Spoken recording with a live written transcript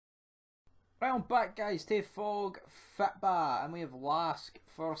Right, on back, guys, to Fog Fitba, and we have Lask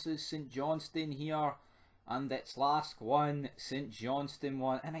versus St Johnstone here, and it's Lask 1, St Johnstone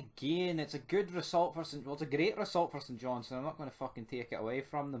 1, and again, it's a good result for St. Well, it's a great result for St Johnstone. I'm not going to fucking take it away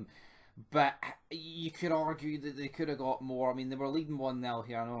from them, but you could argue that they could have got more. I mean, they were leading 1-0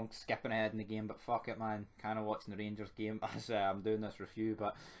 here. I know I'm skipping ahead in the game, but fuck it, man. Kind of watching the Rangers game as I'm doing this review,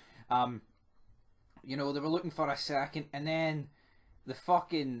 but you know, they were looking for a second, and then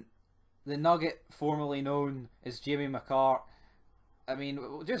the Nugget, formerly known as Jamie McCart. I mean,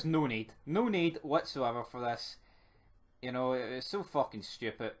 just no need whatsoever for this. You know, it's so fucking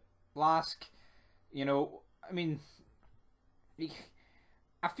stupid. Lask, you know, I mean,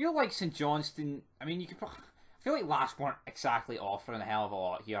 I feel like St Johnstone. I mean, I feel like Lask weren't exactly offering a hell of a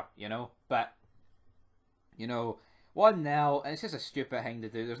lot here, you know, but you know, 1-0, and it's just a stupid thing to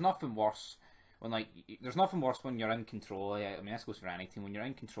do. There's nothing worse when there's nothing worse when you're in control. I mean, this goes for any team. When you're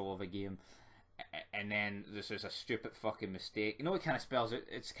in control of a game, and then there's a stupid fucking mistake. You know, it kind of spells out.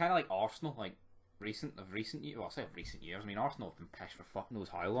 It's kind of like Arsenal, like recent years. Well, I say of recent years. I mean, Arsenal have been pissed for fucking knows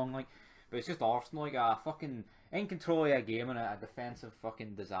how long, like. But it's just Arsenal, like a fucking in control of a game and a defensive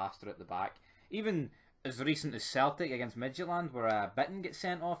fucking disaster at the back. Even as recent as Celtic against Midtjylland, where Bitten gets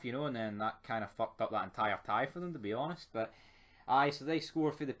sent off, you know, and then that kind of fucked up that entire tie for them, to be honest. But aye, so they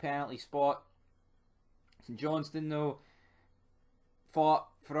score for the penalty spot. St Johnstone, though, fought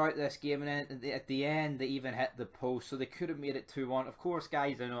throughout this game, and then at the end they even hit the post, so they could have made it 2-1. Of course,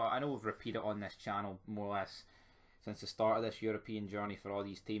 guys, I know we've repeated on this channel more or less since the start of this European journey for all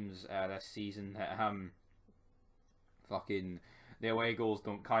these teams this season. Fucking the away goals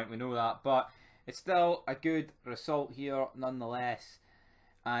don't count, we know that, but it's still a good result here nonetheless.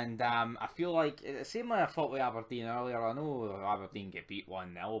 And I feel like, it seemed like I thought with Aberdeen earlier. I know Aberdeen get beat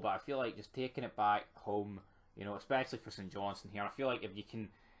 1-0, but I feel like just taking it back home, you know, especially for St Johnstone here, I feel like if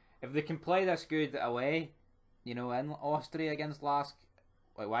they can play this good away, you know, in Austria against Lask,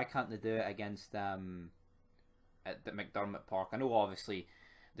 like, why can't they do it against at the McDermott Park? I know obviously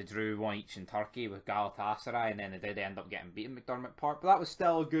they drew 1 each in Turkey with Galatasaray, and then they did end up getting beaten McDermott Park, but that was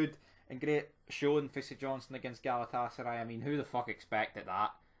still a good and great showing for St Johnstone against Galatasaray. I mean, who the fuck expected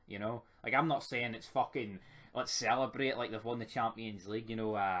that, you know? Like, I'm not saying it's fucking, let's celebrate like they've won the Champions League, you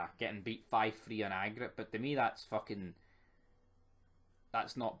know, getting beat 5-3 on aggregate, but to me that's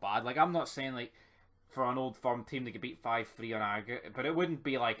not bad. Like, I'm not saying, like, for an old firm team to get beat 5-3 on aggregate, but it wouldn't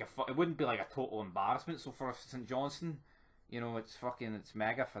be like a total embarrassment. So for St Johnstone, you know, it's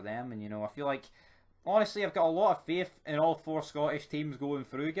mega for them. And, you know, I feel like, honestly, I've got a lot of faith in all 4 Scottish teams going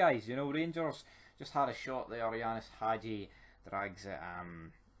through, guys. You know, Rangers just had a shot there. Yanis Hadji drags it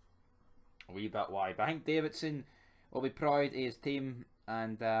a wee bit wide, but I think Davidson will be proud of his team.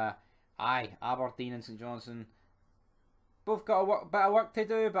 And aye, Aberdeen and St Johnstone both got a bit of work to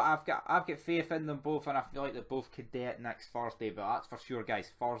do, but I've got faith in them both, and I feel like they both could do it next Thursday. But that's for sure,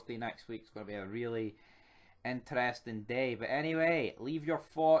 guys. Thursday next week is going to be a really interesting day. But anyway, leave your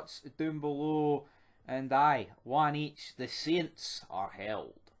thoughts down below, and aye, 1 each. The Saints are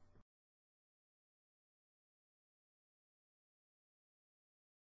held.